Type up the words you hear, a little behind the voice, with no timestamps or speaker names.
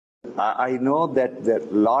I know that a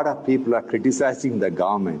lot of people are criticizing the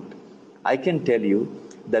government. I can tell you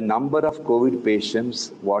the number of COVID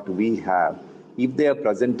patients what we have, if they are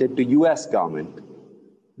presented to US government,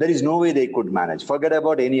 there is no way they could manage. Forget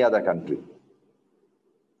about any other country.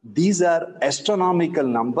 These are astronomical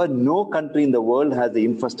numbers. No country in the world has the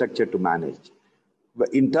infrastructure to manage.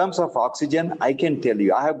 But in terms of oxygen, I can tell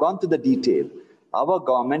you, I have gone to the detail. Our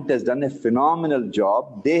government has done a phenomenal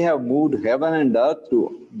job. They have moved heaven and earth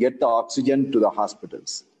to get the oxygen to the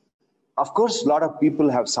hospitals. Of course, a lot of people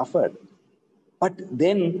have suffered. But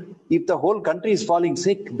then, if the whole country is falling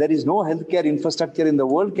sick, there is no healthcare infrastructure in the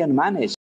world can manage.